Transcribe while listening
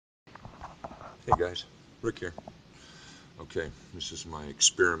Hey guys, Rick here. Okay, this is my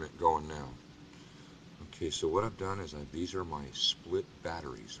experiment going now. Okay, so what I've done is these are my split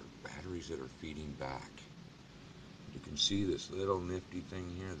batteries, or batteries that are feeding back. You can see this little nifty thing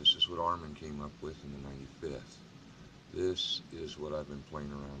here. This is what Armin came up with in the 95th. This is what I've been playing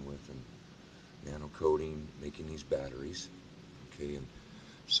around with and nano coating, making these batteries. Okay, and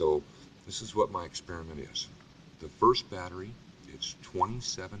so this is what my experiment is. The first battery, it's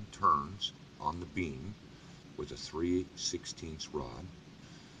 27 turns on the beam with a 3/16 rod.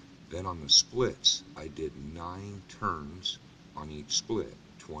 Then on the splits, I did 9 turns on each split,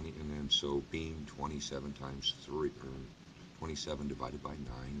 20, and then so beam 27 times 3, or 27 divided by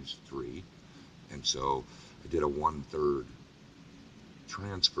 9 is 3, and so I did a 1/3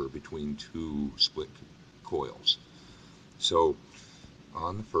 transfer between two split coils. So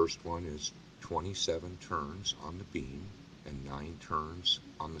on the first one is 27 turns on the beam and 9 turns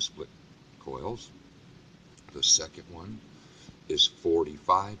on the split coils. The second one is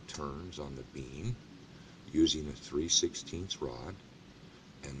 45 turns on the beam using a 3/16 rod,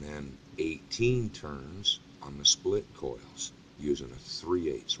 and then 18 turns on the split coils using a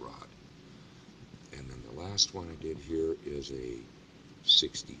 3/8 rod. And then the last one I did here is a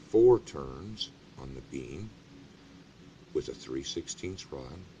 64 turns on the beam with a 3/16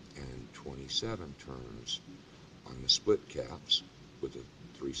 rod and 27 turns on the split caps with a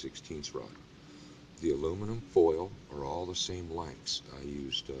 3/16 rod. The aluminum foil are all the same lengths. I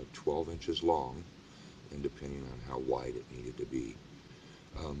used 12 inches long, and depending on how wide it needed to be.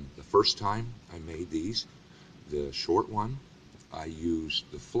 The first time I made these, the short one, I used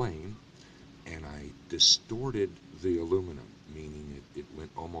the flame and I distorted the aluminum, meaning it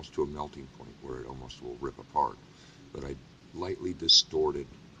went almost to a melting point where it almost will rip apart. But I lightly distorted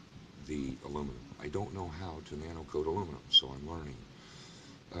the aluminum. I don't know how to nano coat aluminum, so I'm learning.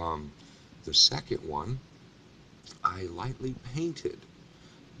 The second one, I lightly painted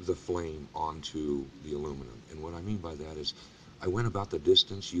the flame onto the aluminum. And what I mean by that is I went about the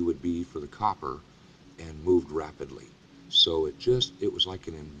distance you would be for the copper and moved rapidly. So it was like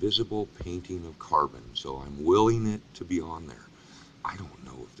an invisible painting of carbon. So I'm willing it to be on there. I don't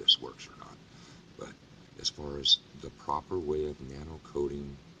know if this works or not, but as far as the proper way of nano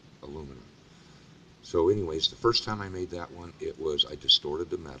coating aluminum. So anyways, the first time I made that one, I distorted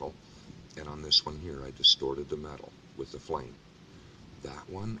the metal. And on this one here, I distorted the metal with the flame. That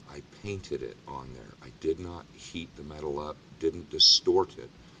one, I painted it on there. I did not heat the metal up, didn't distort it,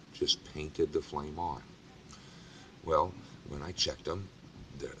 just painted the flame on. Well, when I checked them,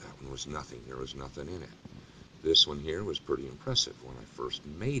 that one was nothing. There was nothing in it. This one here was pretty impressive. When I first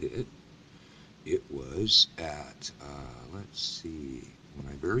made it, it was at, let's see, when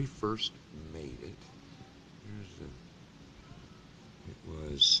I very first made it, it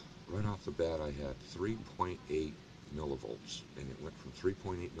was, right off the bat, I had 3.8 millivolts, and it went from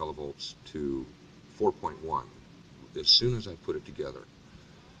 3.8 millivolts to 4.1 as soon as I put it together.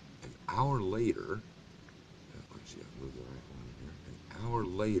 An hour later, let's see, I moved the right one here. An hour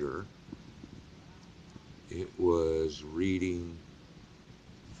later, it was reading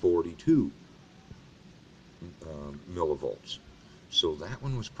 42 millivolts. So that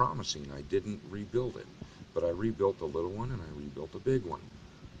one was promising. I didn't rebuild it, but I rebuilt the little one and I rebuilt the big one.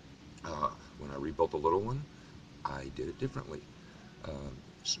 When I rebuilt the little one, I did it differently.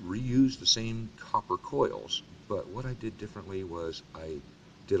 Reused the same copper coils, but what I did differently was I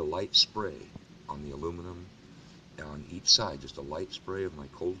did a light spray on the aluminum on each side, just a light spray of my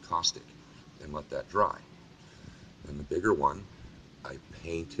cold caustic, and let that dry. And the bigger one, I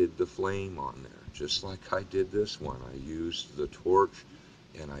painted the flame on there, just like I did this one. I used the torch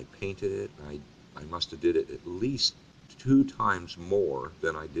and I painted it. I must have did it at least 2 times more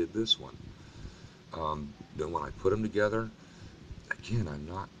than I did this one. Then when I put them together, again, I'm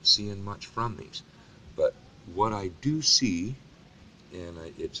not seeing much from these. But what I do see, and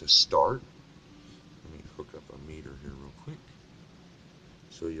it's a start. Let me hook up a meter here real quick.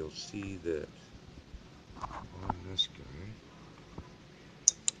 So you'll see that on this guy,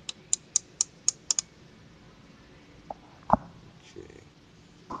 okay,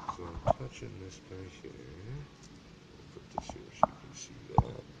 so I'm touching this guy here. I'll put this here so you can see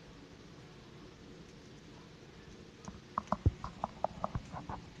that.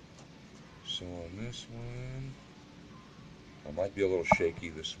 So on this one, I might be a little shaky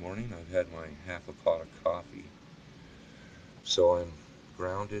this morning. I've had my half a pot of coffee. So I'm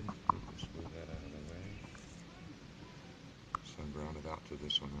grounded. Let's move that out of the way. So I'm grounded out to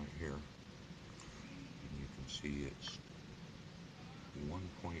this one right here. And you can see it's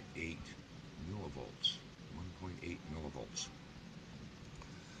 1.8 millivolts. 1.8 millivolts.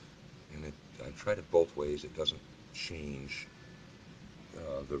 And I've tried it both ways. It doesn't change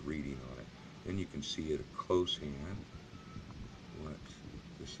the reading on it. Then you can see at a close hand what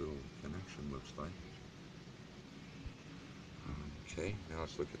this little connection looks like. Okay, now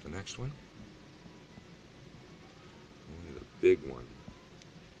let's look at the next one. Only the big one.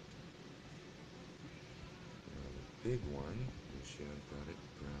 Now the big one, you see I've got it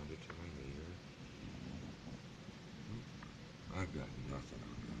grounded to my meter. I've got nothing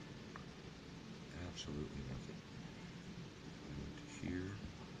on that. Absolutely nothing. And here,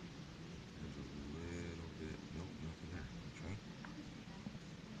 there's a little bit, nope, nothing there. Okay.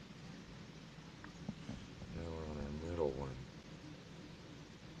 Now we're on our middle one.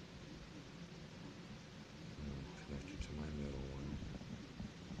 Connected to my middle one.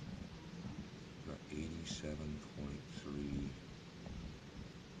 Got 87.3.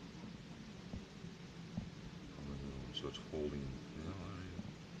 So it's holding.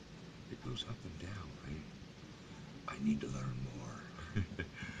 It goes up and down, right? I need to learn more.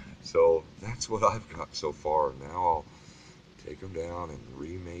 So that's what I've got so far. Now I'll take them down and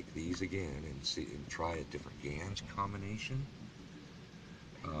remake these again and see and try a different GANs combination.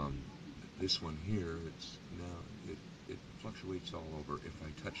 This one here, it's now it fluctuates all over. If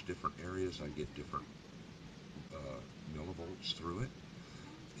I touch different areas, I get different millivolts through it.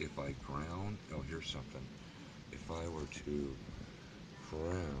 If I ground, oh, here's something. If I were to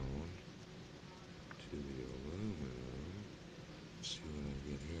ground to the aluminum, let's see what I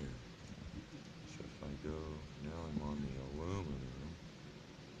get here. So if I go, now I'm on the aluminum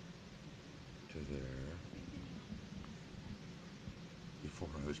to there. Before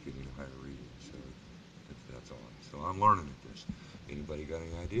I was getting a higher reading, so that's all. So I'm learning at this. Anybody got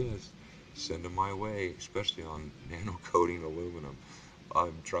any ideas? Send them my way, especially on nano coating aluminum.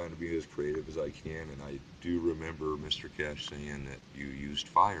 I'm trying to be as creative as I can, and I do remember Mr. Cash saying that you used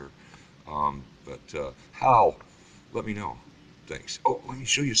fire. But how? Let me know. Thanks. Oh, let me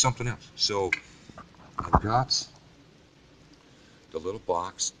show you something else. So I've got the little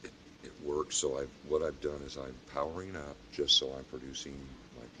box. It works. So what I've done is I'm powering up just so I'm producing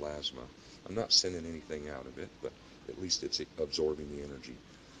my plasma. I'm not sending anything out of it, but at least it's absorbing the energy.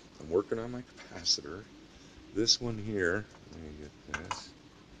 I'm working on my capacitor. This one here, let me get this.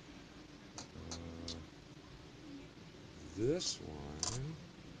 This one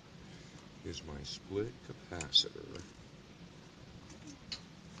is my split capacitor.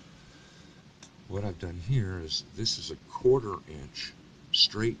 What I've done here is this is a 1/4 inch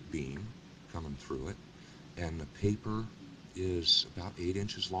straight beam coming through it, and the paper is about 8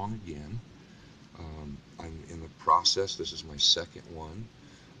 inches long again. I'm in the process. This is my second one,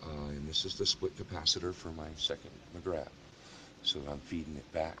 and this is the split capacitor for my second McGrath. So I'm feeding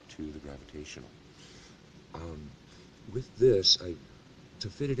it back to the gravitational. With this, to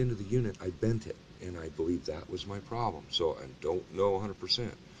fit it into the unit, I bent it, and I believe that was my problem. So I don't know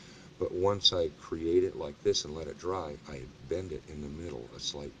 100%, but once I create it like this and let it dry, I bend it in the middle, a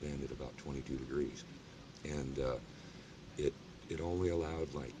slight bend at about 22 degrees, and it only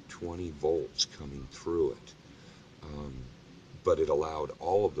allowed like 20 volts coming through it, but it allowed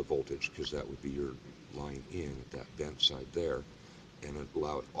all of the voltage, because that would be your line in at that bent side there, and it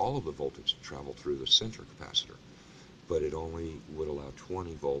allowed all of the voltage to travel through the center capacitor, but it only would allow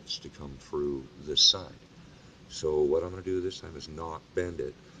 20 volts to come through this side. So what I'm going to do this time is not bend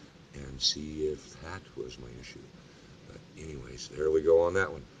it and see if that was my issue. But anyways, there we go on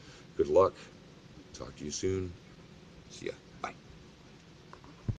that one. Good luck. Talk to you soon. See ya.